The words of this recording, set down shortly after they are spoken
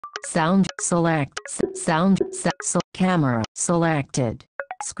Sound select. Camera selected.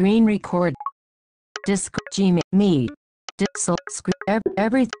 Screen record. Disc Gmail Meet.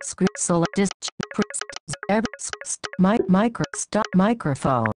 Every screen select disc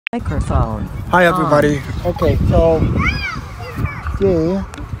microphone. Hi everybody. Okay, so today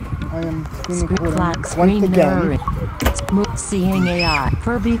I am screen recording once again. Seeing AI.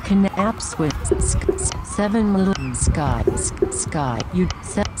 Furby connect apps with 7 little sky. You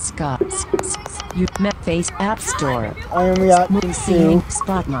set sky. You met face app store. I am reacting Seeing to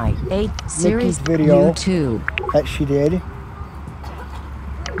Spotlight 8 Nikki's series video YouTube. that she did.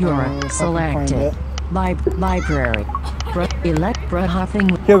 You're selected. Library. Electra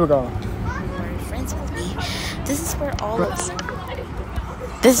Huffing. Here we go. Friends with me. This is for all of you.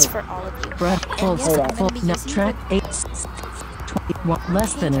 This is for all of you. Full track 8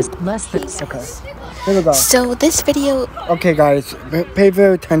 less than. Okay. Here we go. So this video. Okay, guys, pay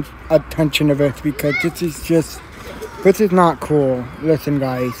very attention to this because this is not cool. Listen,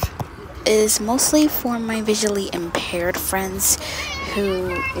 guys. Is mostly for my visually impaired friends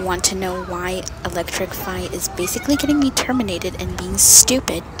who want to know why Electrify is basically getting me terminated and being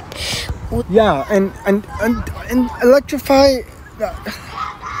stupid. Yeah, and Electrify.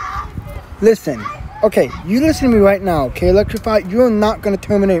 Listen, okay, you listen to me right now, okay? Electrify, you're not gonna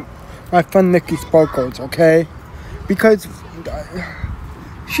terminate my friend Nikki Sparkles, okay? Because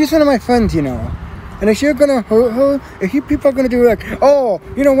she's one of my friends, you know. And if you're gonna hurt her, if you people are gonna do like, oh,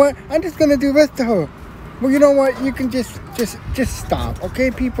 you know what? I'm just gonna do this to her. Well, you know what? You can just stop, okay,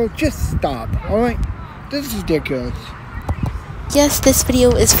 people? Just stop, all right? This is ridiculous. Yes, this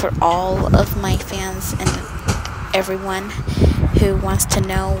video is for all of my fans and everyone who wants to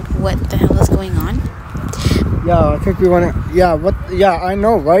know what the hell is going on. Yeah, I think we wanna. Yeah, I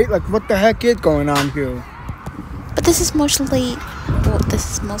know, right? Like, what the heck is going on here? But this is mostly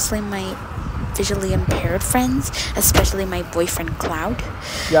my visually impaired friends, especially my boyfriend Cloud.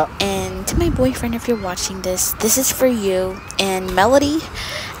 Yeah. And to my boyfriend, if you're watching this, this is for you. And Melody,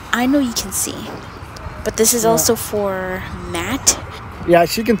 I know you can see, but this is also for Matt. Yeah,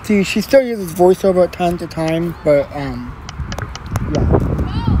 she can see. She still uses voiceover at time to time, but yeah.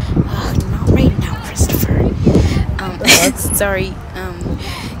 Not right now, Christopher. Sorry.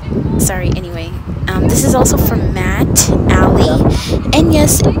 Sorry. Anyway, this is also for Matt, Allie, and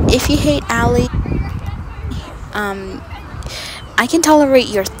yes, if you hate Allie, I can tolerate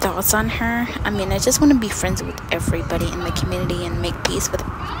your thoughts on her. I mean, I just want to be friends with everybody in my community and make peace with.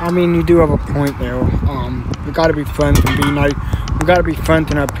 I mean, you do have a point there. We gotta be friends and be nice. We gotta be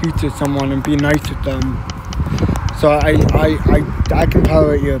friends and have peace with someone and be nice with them. So I can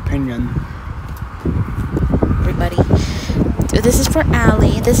tolerate your opinion. Everybody. This is for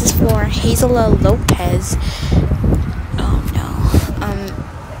Allie. This is for Hazela Lopez. Oh no.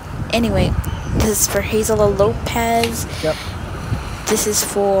 Anyway, this is for Hazela Lopez. Yep. This is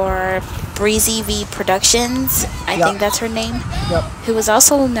for Breezy V Productions. I think that's her name. Yep. Who was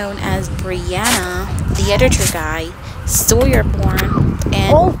also known as Brianna, the editor guy, Sawyerborn,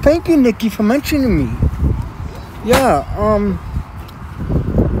 and Oh, thank you, Nikki, for mentioning me. Yeah.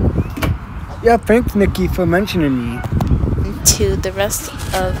 Yeah, thanks, Nikki, for mentioning me. to the rest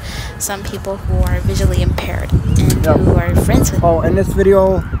of some people who are visually impaired and who are friends with. Oh, and this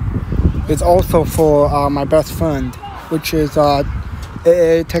video is also for my best friend, which is a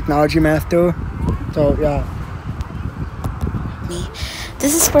technology master. So yeah.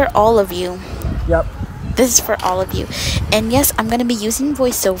 This is for all of you. Yep. This is for all of you. And yes, I'm gonna be using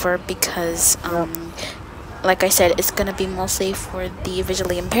voiceover because like I said, it's gonna be mostly for the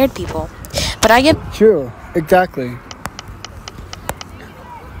visually impaired people. But I am True, exactly.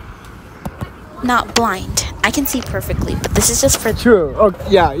 not blind. I can see perfectly, but this is just for True. Oh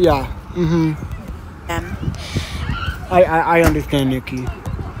yeah. them. I understand, Nikki.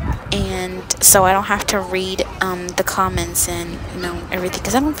 And so I don't have to read the comments and everything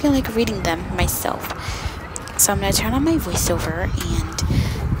because I don't feel like reading them myself. So I'm gonna turn on my voiceover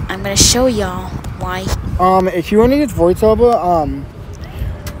and I'm gonna show y'all why. If you want to use voiceover,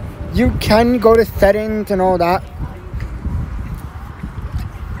 you can go to settings and all that,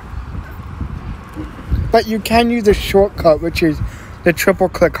 but you can use a shortcut, which is the triple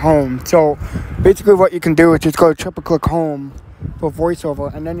click home. So basically what you can do is just go to triple click home for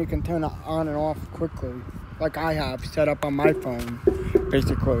voiceover, and then you can turn it on and off quickly, like I have set up on my phone,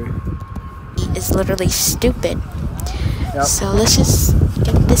 basically. Is literally stupid. Yep. So let's just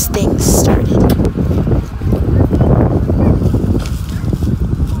get this thing started.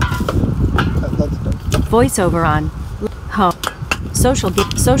 Voiceover on. Home.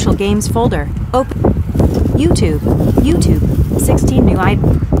 Social games folder. Open. YouTube. 16 new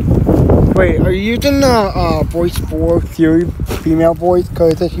items. Wait, are you using the voice for Siri female voice?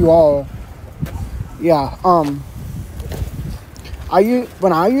 Cause if you are, yeah.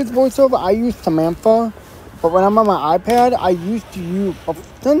 When I use voiceover, I use Samantha, but when I'm on my iPad, I used to use.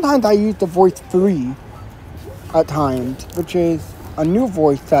 Sometimes I use the voice 3 at times, which is a new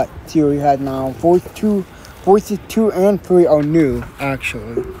voice that Siri had now. Voices 2 and 3 are new,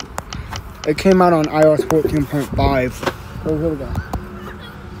 actually. It came out on iOS 14.5. So here we go.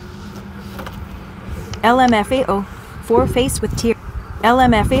 LMFAO, 4 face with tears.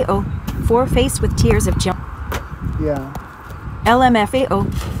 LMFAO, 4 face with tears of joy. Yeah. LMFAO.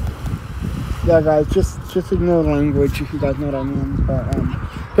 Yeah, guys, just ignore the language if you guys know what I mean. But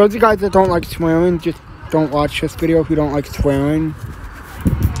those of you guys that don't like swearing, just don't watch this video if you don't like swearing.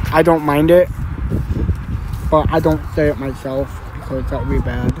 I don't mind it, but I don't say it myself because that would be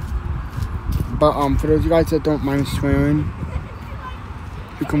bad. But for those of you guys that don't mind swearing,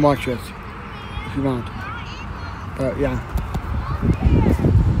 you can watch this if you want. But yeah.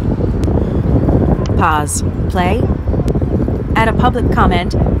 Pause. Play. Add a public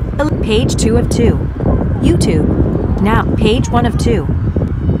comment. Page 2 of 2. YouTube. Now, page 1 of 2.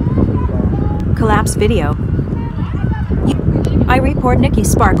 Collapse video. I report Nikki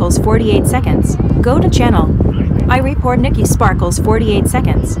Sparkles 48 seconds. Go to channel. I report Nikki Sparkles 48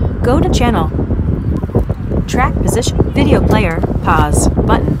 seconds. Go to channel. Track position. Video player. Pause.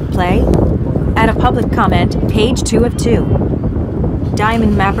 Button. Play. Add a public comment. Page 2 of 2.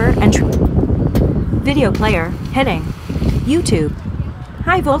 Diamond mapper entry. Video player. Heading. YouTube.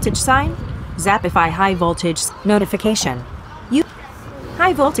 High voltage sign. Zapify high voltage notification.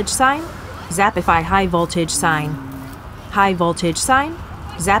 High voltage sign. Zapify high voltage sign. High voltage sign.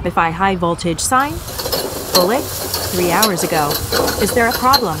 Zapify high voltage sign. Bullet. 3 hours ago. Is there a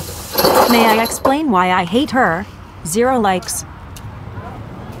problem? May I explain why I hate her? 0 likes.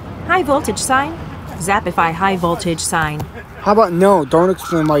 High voltage sign. Zapify high voltage sign. How about no? Don't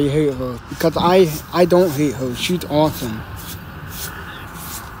explain why you hate her. Because I don't hate her. She's awesome.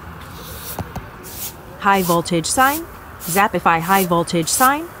 High voltage sign. Zapify high voltage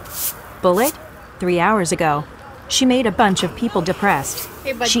sign. Bullet. 3 hours ago. She made a bunch of people depressed.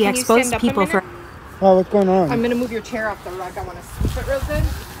 Hey, bud, She can you exposed stand up people a for. minute? Oh, what's going on? I'm gonna move your chair off the rug. I want to sleep it real good.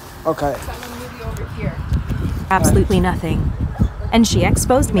 Okay. So I'm gonna move you over here. Absolutely nothing. And she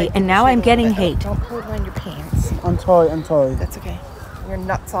exposed me, and now I'm getting hate. Don't pull it on your pants. I'm sorry. That's okay. Your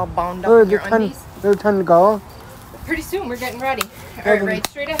nuts all bound up Oh, in your undies. they're time to go? Pretty soon, we're getting ready. All right, right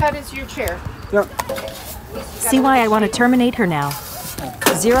straight ahead is your chair. Yep. See why I want to terminate her now.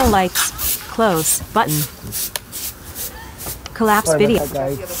 0 likes. Close. Button. Collapse Sorry video. about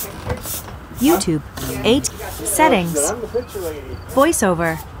that, guys. YouTube. 8. Settings.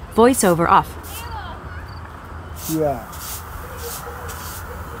 Voiceover. Voiceover off. Yeah.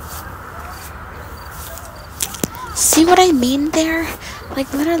 See what I mean there?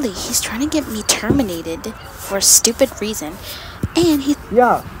 Like, literally, he's trying to get me terminated for a stupid reason. And he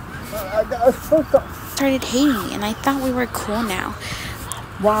Yeah. started hating me, and I thought we were cool now.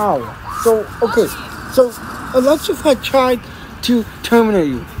 Wow. So, okay. So, Electrify tried to terminate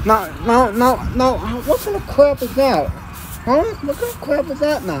you. Now, what kind of crap is that? Huh? What kind of crap is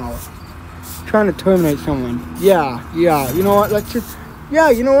that now? Trying to terminate someone. Yeah. You know what? Let's just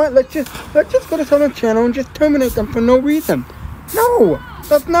go to someone's channel and just terminate them for no reason. No!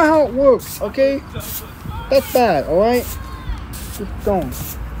 That's not how it works, okay? That's bad, alright? Just don't.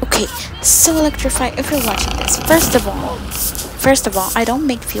 Okay, so Electrify, if you're watching this, first of all, I don't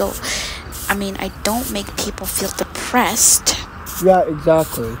make people feel depressed. Yeah,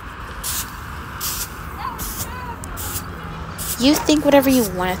 exactly. You think whatever you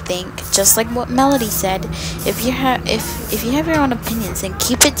want to think, just like what Melody said. If you have your own opinions, then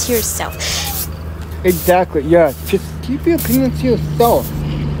keep it to yourself. Exactly, yeah. Just keep your opinions to yourself.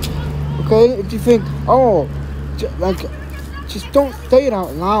 Okay? If you think, just don't say it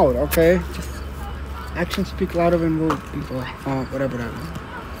out loud, okay? Just actions speak louder than words, people. Whatever that means.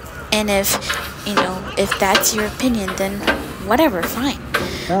 And if that's your opinion, then whatever, fine.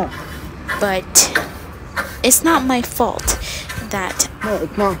 Yeah. But it's not my fault that No,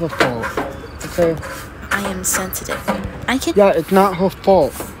 it's not her fault. Okay? I am sensitive. Yeah, it's not her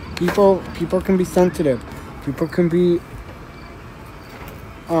fault. People can be sensitive. People can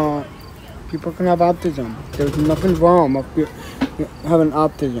have autism. There's nothing wrong with having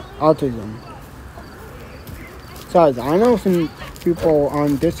autism. Besides, I know some people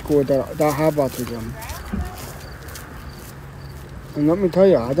on Discord that have autism. And let me tell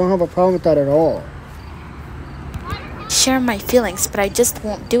you, I don't have a problem with that at all. Share my feelings, but I just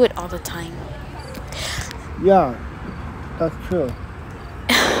won't do it all the time. Yeah, that's true.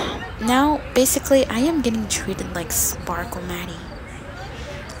 now, basically, I am getting treated like Sparkle Maddie.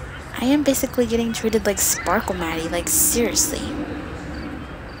 I am basically getting treated like Sparkle Maddie, like seriously.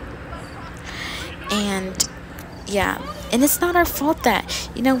 And yeah, and it's not our fault that,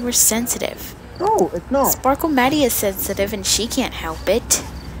 you know, we're sensitive. No, it's not. Sparkle Maddie is sensitive and she can't help it.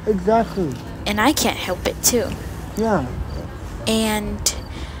 Exactly. And I can't help it too. Yeah. And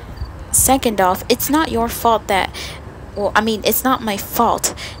second off, it's not your fault that, well, I mean, it's not my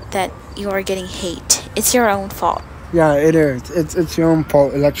fault that you are getting hate. It's your own fault. Yeah, it is. It's your own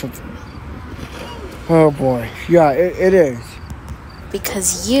fault, Electric. Oh boy. Yeah, it is.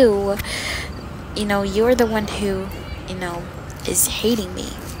 Because you know, you're the one who, you know, is hating me.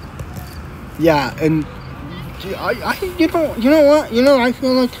 Yeah, and you know what? You know, I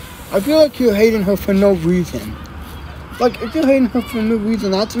feel like you're hating her for no reason. Like, if you're hating her for no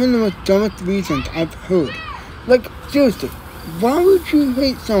reason, that's one of the most dumbest reasons I've heard. Like, seriously, why would you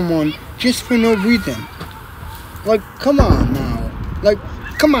hate someone just for no reason? Like, come on now. Like,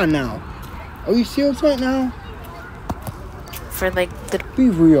 come on now. Are you serious right now? For like Be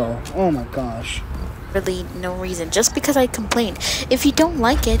real. Oh my gosh. really no reason. Just because I complained. If you don't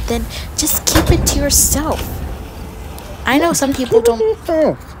like it, then just keep it to yourself. I know some people don't.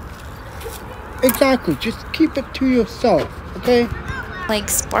 Yourself. Exactly. Just keep it to yourself. Okay. Like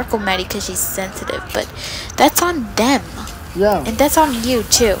Sparkle Maddie because she's sensitive, but that's on them. Yeah. And that's on you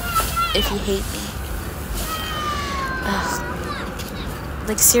too, if you hate me. Ugh.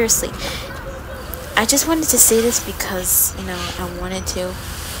 Like seriously. I just wanted to say this because, you know, I wanted to.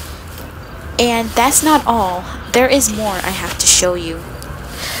 And that's not all. There is more I have to show you.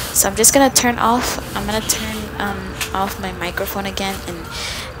 So I'm just gonna turn off off my microphone again, and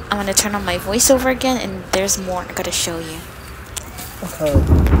I'm gonna turn on my voiceover again, and there's more I gotta show you. Okay.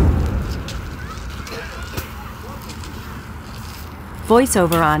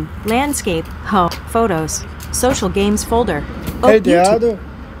 Voiceover on. Landscape. Home. Photos. Social games folder. Hey, YouTube. Dad.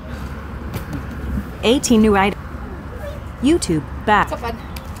 18 new items. YouTube. Back. What's up,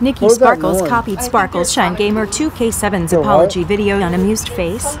 bud? Nikki What was that Sparkles noise? copied I think Sparkles you're Shine Gamer 2K7's Yo, what? apology video on amused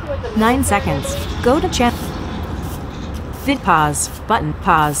face. 9 seconds. Go to channel. Vid pause. Button.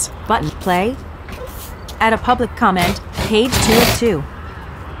 Pause. Button. Play. Add a public comment. Page 2 of 2.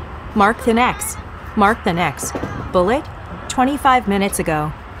 Mark the next. Mark the next. Bullet. 25 minutes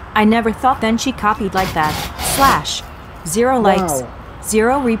ago. I never thought then she copied like that. Slash. 0 likes. Wow.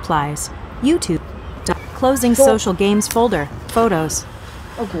 0 replies. YouTube. Closing So- social games folder. Photos.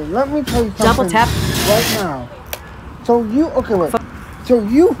 Okay, let me tell you something Double tap. right now. So you, okay, wait. So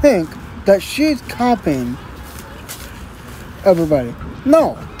you think that she's copying everybody?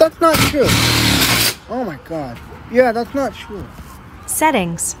 No, that's not true. Oh my god. Yeah, that's not true.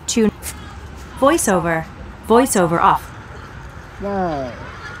 Settings. Tune. Voiceover. Voiceover off. Wow.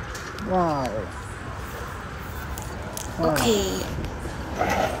 Wow. Okay.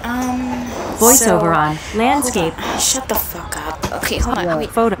 Voiceover on. Landscape. Shut the fuck up. Okay, hold on. Yeah. Wait.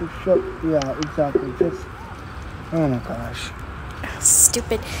 Photo. Yeah, exactly. Just, oh my gosh.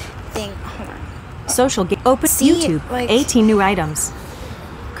 Stupid thing. Hold on. Social game. Open See, YouTube. like- 18 new items.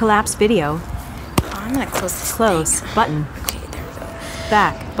 Collapse video. Oh, I'm gonna close this Close. thing. Button. Okay, there we go.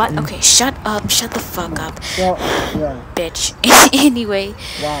 Back. Button. Okay, shut up. Shut the fuck up, Well, yeah. bitch. Anyway,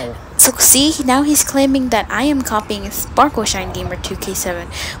 Wow. so see, now he's claiming that I am copying Sparkle Shine Gamer 2K7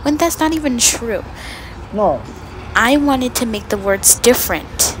 when that's not even true. No. I wanted to make the words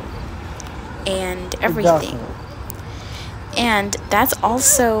different and everything. Exactly. And that's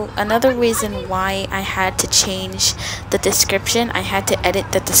also another reason why I had to change the description. I had to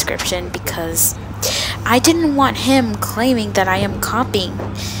edit the description because I didn't want him claiming that I am copying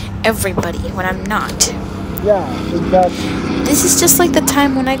everybody when I'm not. Yeah, exactly. This is just like the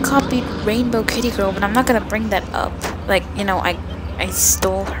time when I copied Rainbow Kitty Girl, but I'm not gonna bring that up. Like, you know, I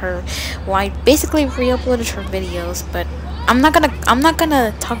stole her. Well, I basically re-uploaded her videos, but I'm not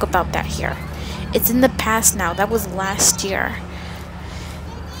gonna talk about that here. It's in the past now. That was last year.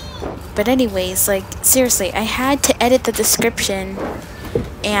 But anyways, like seriously, I had to edit the description,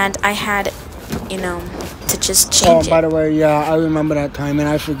 and I had, you know, to just change By it. the way, yeah, I remember that time, and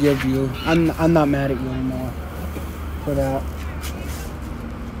I forgive you. I'm not mad at you anymore for that.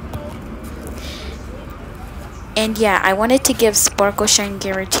 And yeah, I wanted to give Sparkle Shine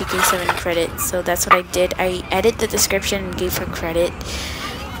Gamer 2K7 credit, so that's what I did. I edited the description and gave her credit.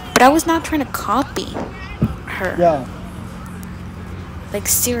 But I was not trying to copy her. Yeah, Like,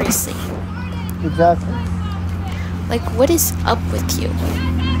 seriously. exactly. Like, what is up with you?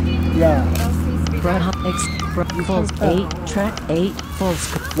 Yeah. Full 8, track 8, full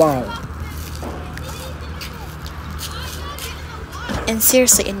score. Wow. And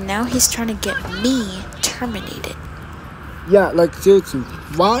seriously, and now he's trying to get me terminated. Yeah, like seriously,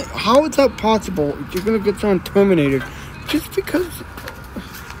 why? How is that possible? You're gonna get someone terminated just because?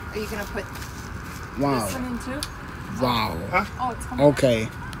 Are you gonna put Wow. this one in too? Wow. Oh, it's coming. Okay.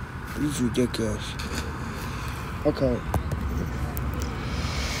 This is ridiculous. Okay.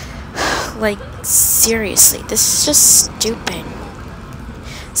 Like, seriously, this is just stupid.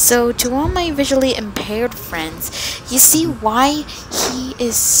 So, to all my visually impaired friends, you see why he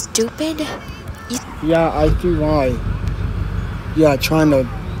is stupid? Yeah, I see why. Yeah, trying to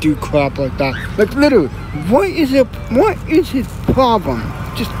do crap like that. Like literally, what is his problem?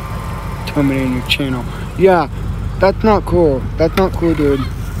 Just terminating your channel. Yeah, that's not cool. That's not cool, dude.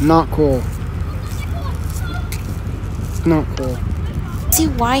 Not cool. Not cool. See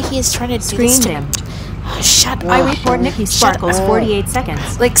why he is trying to do Screen this to dim. me? Shut I up. report Nikki Shut Sparkles up. 48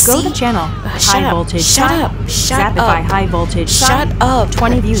 seconds. Like, Go see? to channel. Shut High up. voltage. Shut side. up. Shut Zapify up. high voltage. Shut side. up.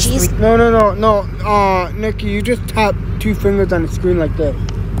 20 views. Jeez. 3. No. Nikki, you just tap 2 fingers on the screen like this.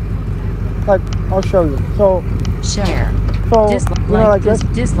 Like, I'll show you. So, Share. you know, like this.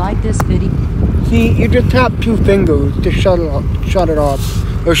 Dislike this video. See, you just tap 2 fingers to shut it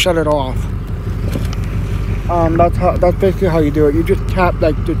off, or shut it off. That's basically how you do it. You just tap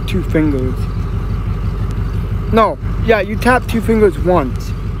like the 2 fingers. No, yeah, you tap 2 fingers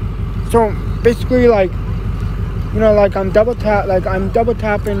once. So basically, like, you know, like I'm double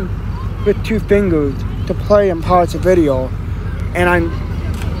tapping with 2 fingers to play and pause the video, and I'm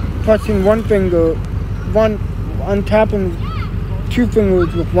pressing 1 finger, I'm tapping 2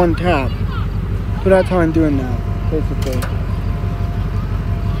 fingers with 1 tap. So that's how I'm doing now, basically.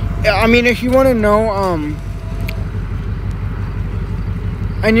 Yeah, I mean, if you want to know,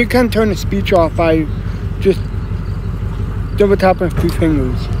 and you can turn the speech off by just double tapping with 2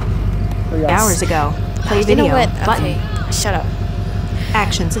 fingers. So, yeah. Hours ago. Play You video. know what? Button. Okay, shut up.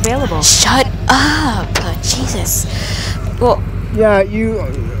 Actions available. Shut up. Jesus. Well, Yeah,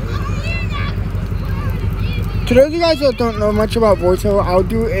 to those of you guys that don't know much about voiceover, I'll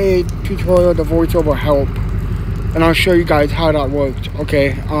do a tutorial to voiceover help, and I'll show you guys how that works.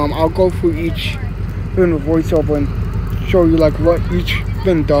 Okay, I'll go through each thing with voiceover and show you like what each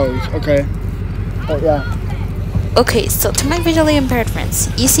thing does. Okay, but yeah. okay, so to my visually impaired friends,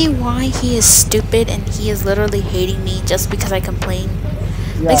 you see why he is stupid and he is literally hating me just because I complain?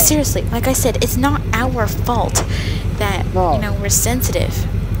 Yeah. Like, seriously, like I said, it's not our fault that, No. you know, we're sensitive.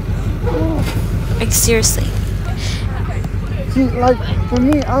 Like, seriously. See, like, for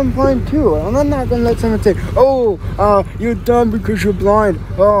me, I'm blind too, and I'm not gonna let someone say, oh, you're dumb because you're blind.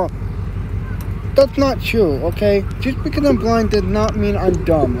 Oh, that's not true, okay? Just because I'm blind does not mean I'm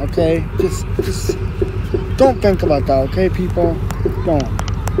dumb, okay? Just don't think about that, okay, people? Don't.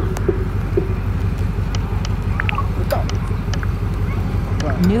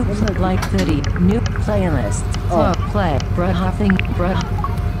 New like video. New playlist. Oh. Play. Brudhuffing.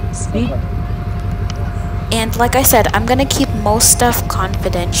 Speed. And like I said, I'm gonna keep most stuff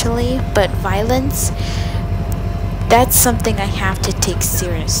confidentially, but violence, that's something I have to take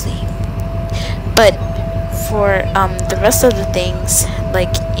seriously. But for the rest of the things,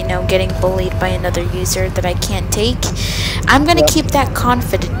 like, you know, getting bullied by another user that I can't take, I'm gonna keep that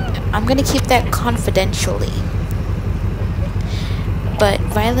confidentially. But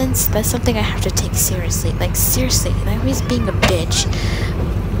violence, that's something I have to take seriously. Like, seriously, that was being a bitch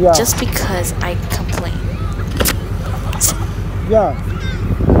Yeah. just because I complain. Yeah.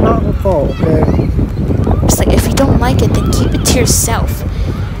 Not her fault, okay? It's like, if you don't like it, then keep it to yourself.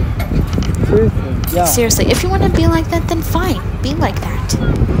 Seriously, yeah. Seriously, if you want to be like that, then fine. Be like that.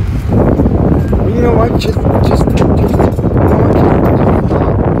 But you know what? Just okay?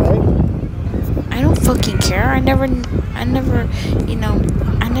 I don't fucking care. I never, you know,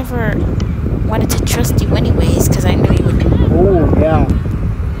 I never wanted to trust you anyways, because I knew you would Oh, yeah.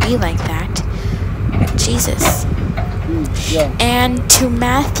 be like that. Jesus. Yeah. And to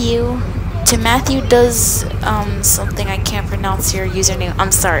Matthew does something I can't pronounce your username.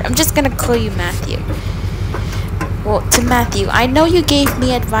 I'm sorry. I'm just gonna call you Matthew. Well, to Matthew, I know you gave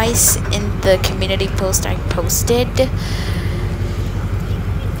me advice in the community post I posted,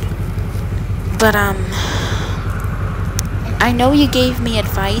 but I know you gave me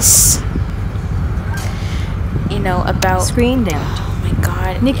advice, you know, about Screen dimmed. oh my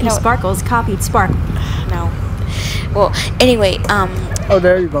god, Nikki you know, Sparkles copied Spark. no. Well, anyway, Oh,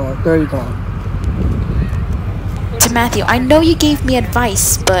 there you go. There you go. to Matthew, I know you gave me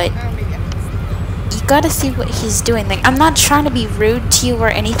advice, but you gotta see what he's doing. Like, I'm not trying to be rude to you or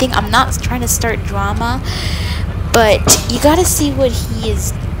anything. I'm not trying to start drama, but you gotta see what he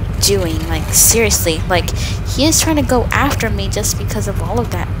is doing? Like, seriously, like, he is trying to go after me just because of all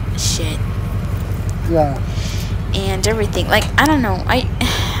of that shit. Yeah. And everything. Like, I don't know. I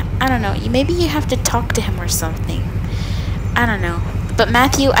don't know. Maybe you have to talk to him or something. I don't know. But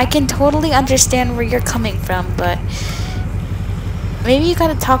Matthew, I can totally understand where you're coming from, but maybe you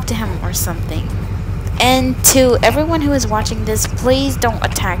gotta talk to him or something. And to everyone who is watching this, please don't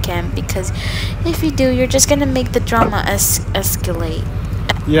attack him, because if you do, you're just gonna make the drama escalate.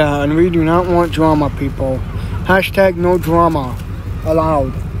 Yeah, and we do not want drama, people. Hashtag no drama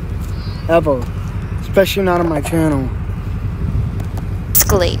allowed. Ever. Especially not on my channel.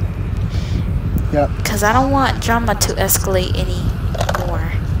 Escalate. Yep. Because I don't want drama to escalate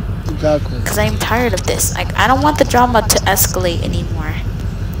anymore. Exactly. Because I'm tired of this. Like, I don't want the drama to escalate anymore.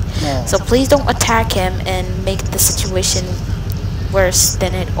 No. So please don't attack him and make the situation worse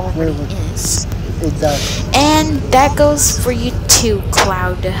than it already is. Exactly. And that goes for you too,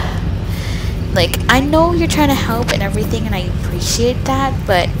 Cloud. Like, I know you're trying to help and everything, and I appreciate that,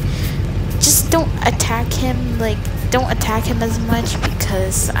 but just don't attack him. Like, don't attack him as much,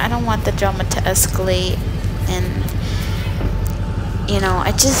 because I don't want the drama to escalate, and you know,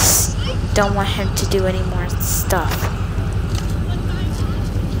 I just don't want him to do any more stuff.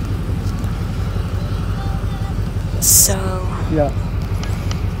 So Yeah.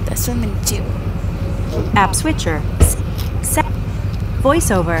 that's what I'm gonna do. App switcher. Set.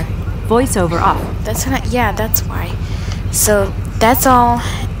 Voiceover. Voiceover off. That's what yeah, that's why. So that's all,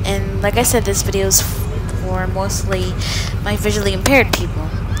 and like I said, this video is for mostly my visually impaired people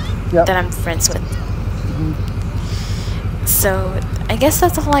that I'm friends with. So I guess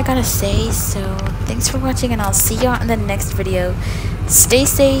that's all I gotta say. So thanks for watching, and I'll see you in the next video. Stay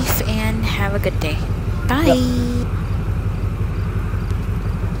safe and have a good day. Bye.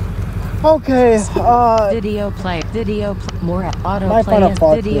 Okay, Video play. More auto My play. final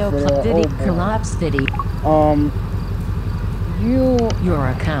thoughts Video this play. video. Video Oh, boy. collapse. Video. Your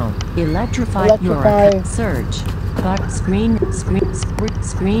account. Electrify. Your Electrify. account. Search. But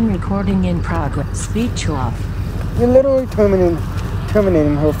screen recording in progress. Speech off. You're literally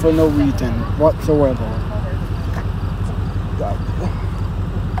terminating her for no reason whatsoever.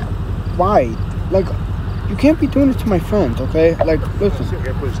 Why? Like, you can't be doing this to my friends, okay? Like, listen,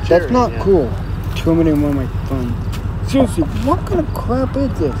 that's not cool. Terminating one of my friends. Seriously, what kind of crap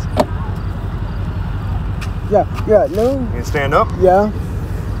is this? Yeah, no. You can stand up? Yeah.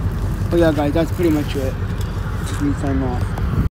 Oh yeah, guys, that's pretty much it. Just me signing off.